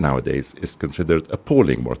 8% nowadays is considered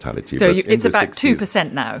appalling mortality. So it's about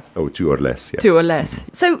 2% now. Oh, 2 or less, yes. 2 or less.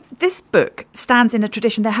 So this book stands in a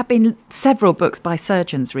tradition. There have been several books by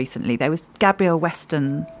surgeons recently. There was Gabrielle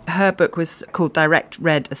Weston. Her book was called Direct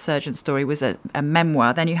Read, A Surgeon's Story, was a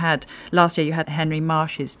memoir. Then last year you had Henry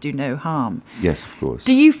Marsh's Do No Harm. Yes, of course.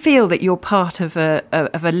 Do you feel that you're part of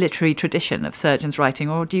a literary tradition of surgeons writing,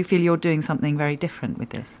 or do you feel you're doing something very different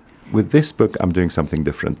with this? With this book, I'm doing something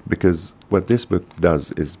different, because what this book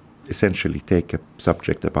does is essentially take a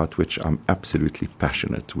subject about which I'm absolutely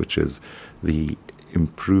passionate, which is the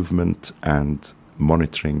improvement and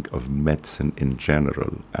monitoring of medicine in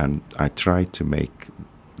general. And I try to make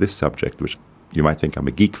this subject, which you might think I'm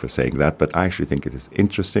a geek for saying that, but I actually think it is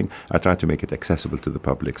interesting. I try to make it accessible to the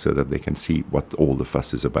public so that they can see what all the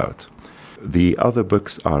fuss is about. The other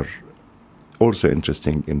books are also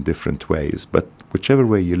interesting in different ways, but whichever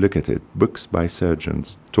way you look at it, books by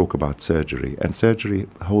surgeons talk about surgery, and surgery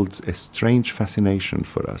holds a strange fascination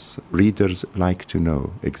for us. Readers like to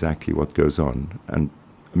know exactly what goes on, and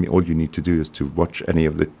I mean, all you need to do is to watch any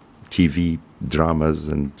of the TV dramas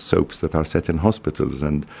and soaps that are set in hospitals,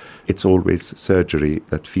 and it's always surgery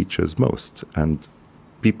that features most. And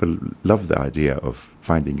people love the idea of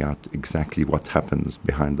finding out exactly what happens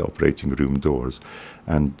behind the operating room doors.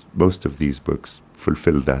 And most of these books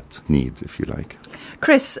fulfill that need, if you like.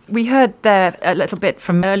 Chris, we heard there a little bit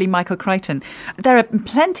from early Michael Crichton. There are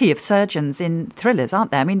plenty of surgeons in thrillers,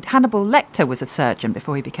 aren't there? I mean, Hannibal Lecter was a surgeon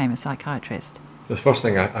before he became a psychiatrist. The first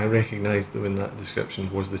thing I recognised in that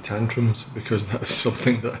description was the tantrums, because that was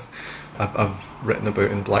something that I've written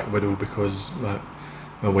about in Black Widow, because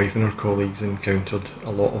my wife and her colleagues encountered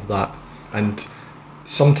a lot of that. And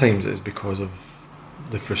sometimes it's because of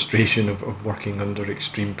the frustration of working under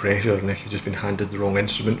extreme pressure, and if you've just been handed the wrong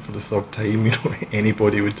instrument for the third time, you know,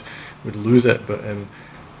 anybody would lose it. But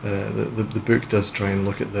the book does try and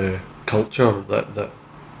look at the culture that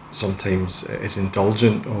sometimes is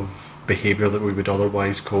indulgent of behaviour that we would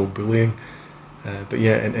otherwise call bullying. But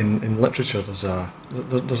yeah, in literature there's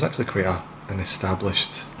actually quite an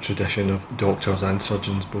established tradition of doctors and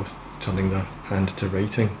surgeons both turning their hand to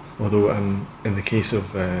writing. Although in the case of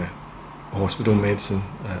hospital medicine,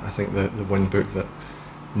 I think the one book that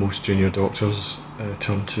most junior doctors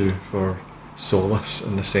turn to for solace,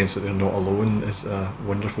 in the sense that they're not alone, is a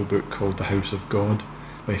wonderful book called The House of God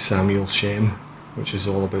by Samuel Shem, which is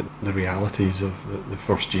all about the realities of the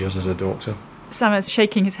first years as a doctor. Samer's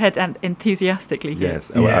shaking his head enthusiastically here.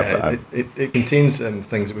 Yes. Yeah, it contains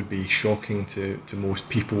things that would be shocking to most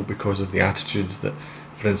people because of the attitudes that,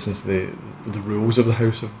 for instance, the rules of the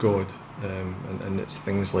House of God, and it's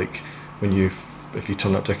things like if you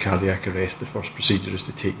turn up to a cardiac arrest, the first procedure is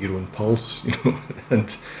to take your own pulse, you know,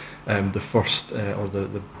 and the first or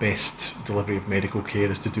the best delivery of medical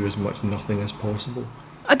care is to do as much nothing as possible.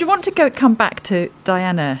 I do want to come back to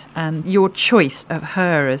Diana and your choice of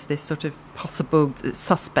her as this sort of possible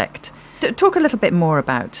suspect. Talk a little bit more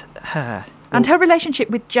about her and her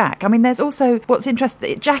relationship with Jack. I mean, there's also what's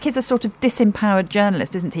interesting. Jack is a sort of disempowered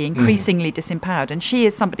journalist, isn't he? Increasingly disempowered. And she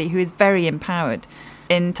is somebody who is very empowered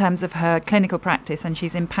in terms of her clinical practice, and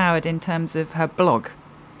she's empowered in terms of her blog.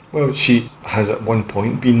 Well, she has at one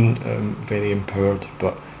point been very empowered,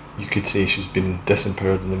 but you could say she's been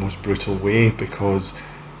disempowered in the most brutal way, because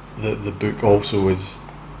the book also is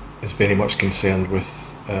very much concerned with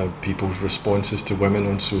people's responses to women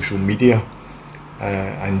on social media,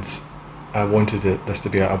 and I wanted this to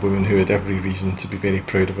be a woman who had every reason to be very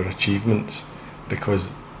proud of her achievements,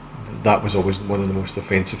 because that was always one of the most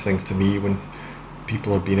offensive things to me when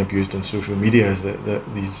people are being abused on social media, is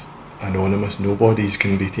that these anonymous nobodies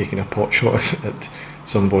can be taking a pot shot at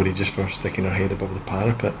somebody just for sticking her head above the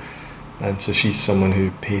parapet. And so she's someone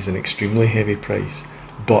who pays an extremely heavy price,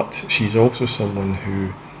 but she's also someone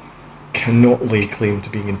who cannot lay claim to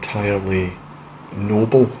being entirely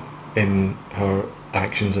noble in her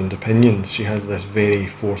actions and opinions. She has this very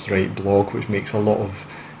forthright blog which makes a lot of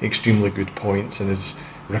extremely good points and is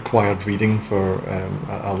required reading for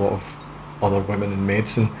a lot of other women in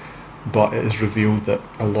medicine, but it is revealed that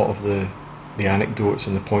a lot of the anecdotes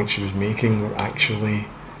and the points she was making were actually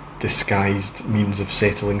disguised means of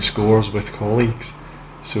settling scores with colleagues.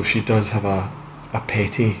 So she does have a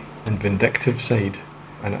petty and vindictive side,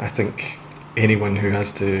 and I think anyone who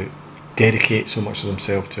has to dedicate so much of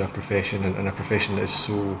themselves to a profession, and a profession that is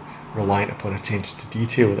so reliant upon attention to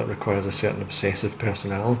detail, that requires a certain obsessive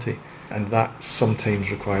personality, and that sometimes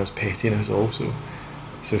requires pettiness also.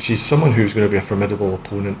 So she's someone who's going to be a formidable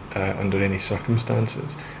opponent under any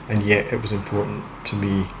circumstances, and yet it was important to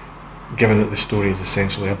me, given that the story is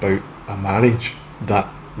essentially about a marriage, that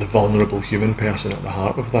the vulnerable human person at the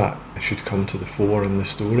heart of that should come to the fore in the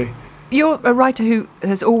story. You're a writer who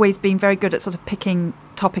has always been very good at sort of picking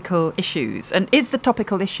topical issues, and is the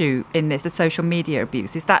topical issue in this the social media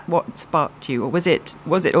abuse? Is that what sparked you, or was it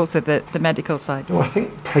also the medical side? No, I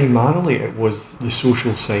think primarily it was the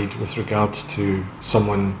social side with regards to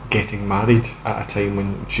someone getting married at a time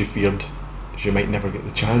when she feared she might never get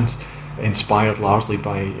the chance, inspired largely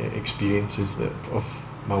by experiences of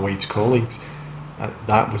my wife's colleagues.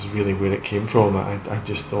 That was really where it came from. I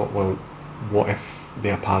just thought, well, what if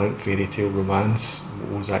the apparent fairy tale romance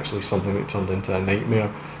was actually something that turned into a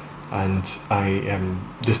nightmare? And I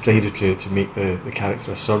decided to make the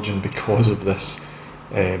character a surgeon because of this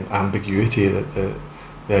ambiguity, that the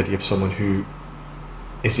idea of someone who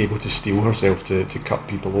is able to steel herself to cut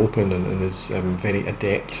people open and is very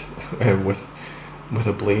adept with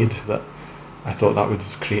a blade, that I thought that would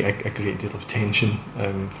create a great deal of tension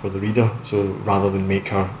for the reader. So rather than make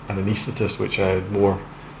her an anaesthetist, which I had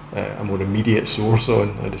a more immediate source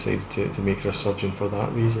on, I decided to make her a surgeon for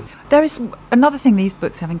that reason. There is another thing these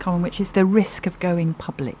books have in common, which is the risk of going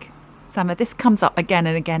public. Samer, this comes up again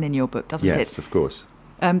and again in your book, doesn't it? Yes, of course.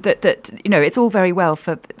 That it's all very well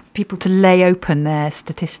for people to lay open their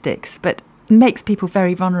statistics, but makes people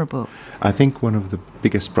very vulnerable. I think one of the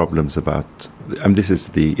biggest problems this is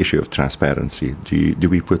the issue of transparency. Do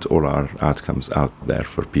we put all our outcomes out there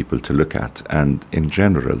for people to look at? And in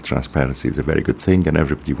general, transparency is a very good thing, and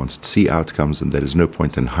everybody wants to see outcomes, and there is no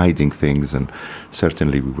point in hiding things. And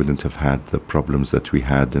certainly we wouldn't have had the problems that we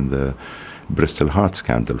had in the Bristol heart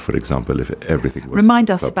scandal, for example, if everything was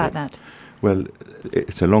Remind us public. about that. Well,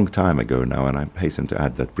 it's a long time ago now, and I hasten to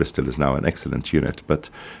add that Bristol is now an excellent unit, but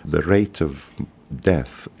the rate of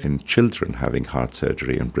death in children having heart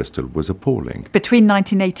surgery in Bristol was appalling. Between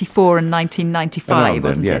 1984 and 1995,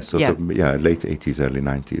 wasn't yes, it? Late 80s, early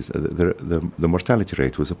 90s. The mortality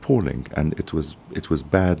rate was appalling, and it was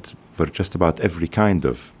bad for just about every kind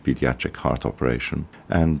of pediatric heart operation.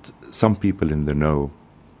 And some people in the know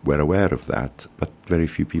were aware of that, but very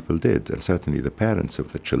few people did. And certainly the parents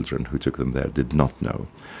of the children who took them there did not know.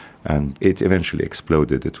 And it eventually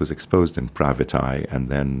exploded. It was exposed in private eye, and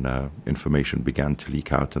then information began to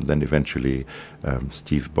leak out. And then eventually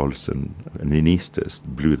Steve Bolson, an anaesthetist,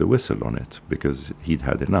 blew the whistle on it because he'd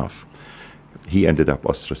had enough. He ended up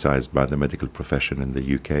ostracized by the medical profession in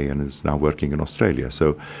the UK and is now working in Australia.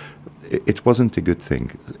 So it wasn't a good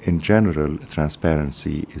thing. In general,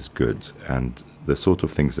 transparency is good, and the sort of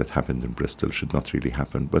things that happened in Bristol should not really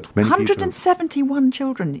happen. But many 171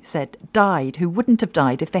 children, you said, died who wouldn't have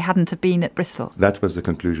died if they hadn't have been at Bristol. That was the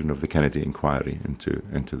conclusion of the Kennedy inquiry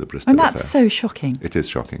into the Bristol And that's affair. so shocking. It is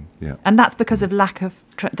shocking, yeah. And that's because of lack of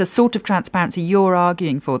the sort of transparency you're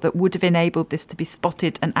arguing for that would have enabled this to be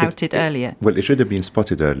spotted and outed earlier. Well, it should have been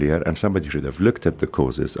spotted earlier, and somebody should have looked at the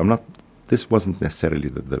causes. This wasn't necessarily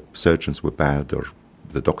that the surgeons were bad or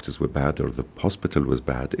the doctors were bad or the hospital was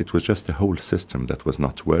bad. It was just the whole system that was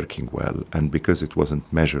not working well, and because it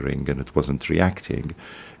wasn't measuring and it wasn't reacting,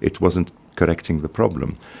 it wasn't correcting the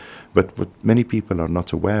problem. But what many people are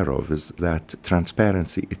not aware of is that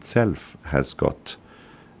transparency itself has got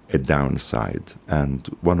a downside, and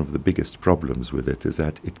one of the biggest problems with it is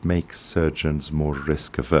that it makes surgeons more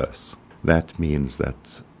risk averse. That means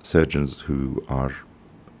that surgeons who are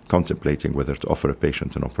contemplating whether to offer a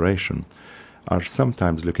patient an operation are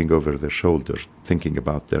sometimes looking over their shoulder, thinking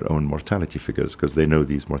about their own mortality figures, because they know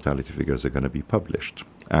these mortality figures are going to be published.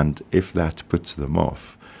 And if that puts them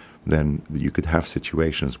off, then you could have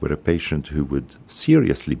situations where a patient who would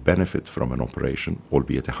seriously benefit from an operation,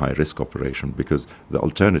 albeit a high-risk operation, because the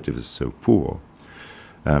alternative is so poor,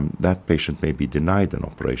 that patient may be denied an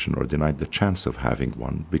operation or denied the chance of having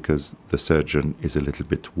one because the surgeon is a little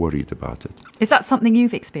bit worried about it. Is that something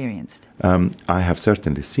you've experienced? I have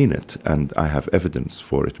certainly seen it, and I have evidence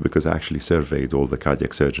for it because I actually surveyed all the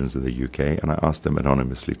cardiac surgeons in the UK, and I asked them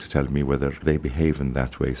anonymously to tell me whether they behave in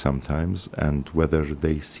that way sometimes and whether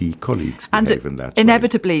they see colleagues behave in that way.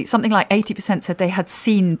 Inevitably, something like 80% said they had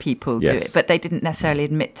seen people do Yes. it, but they didn't necessarily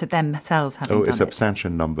admit to themselves having done A it.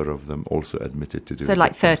 substantial number of them also admitted to doing it. So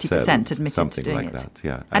like 30% themselves, admitted something to doing like it. that,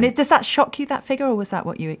 yeah. And does that shock you, that figure, or was that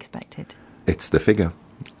what you expected? It's the figure.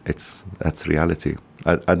 That's reality.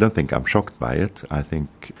 I don't think I'm shocked by it. I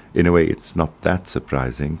think, in a way, it's not that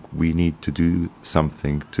surprising. We need to do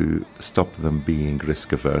something to stop them being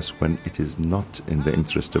risk-averse when it is not in the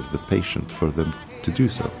interest of the patient for them to do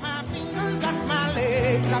so.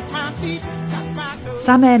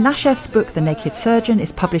 Samer Nashef's book, The Naked Surgeon,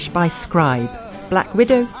 is published by Scribe. Black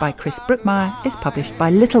Widow by Chris Brookmyre is published by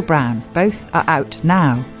Little Brown. Both are out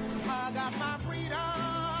now.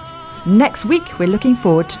 Next week, we're looking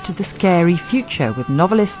forward to the scary future with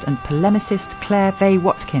novelist and polemicist Claire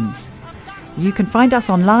Vay-Watkins. You can find us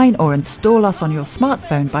online or install us on your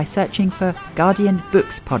smartphone by searching for Guardian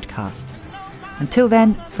Books Podcast. Until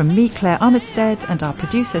then, from me, Claire Armitstead, and our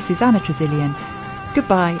producer, Susanna Trezillian,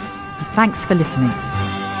 goodbye and thanks for listening.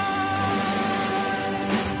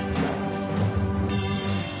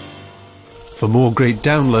 For more great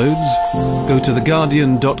downloads, go to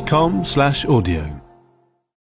theguardian.com/audio.